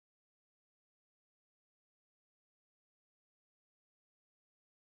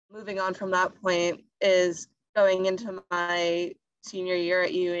moving on from that point is going into my senior year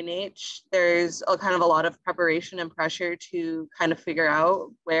at UNH, there's a kind of a lot of preparation and pressure to kind of figure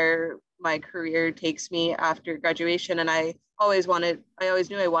out where my career takes me after graduation. And I always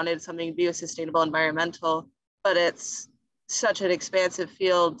knew I wanted something to do with sustainable environmental, but it's such an expansive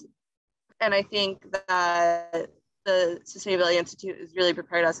field. And I think that the Sustainability Institute has really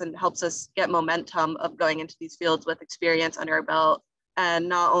prepared us and helps us get momentum of going into these fields with experience under our belt, and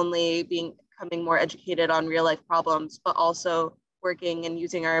not only becoming more educated on real life problems, but also working and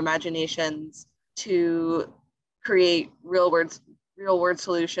using our imaginations to create real world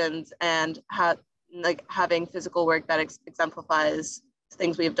solutions, and having physical work that exemplifies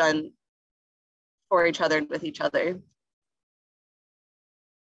things we've done for each other and with each other.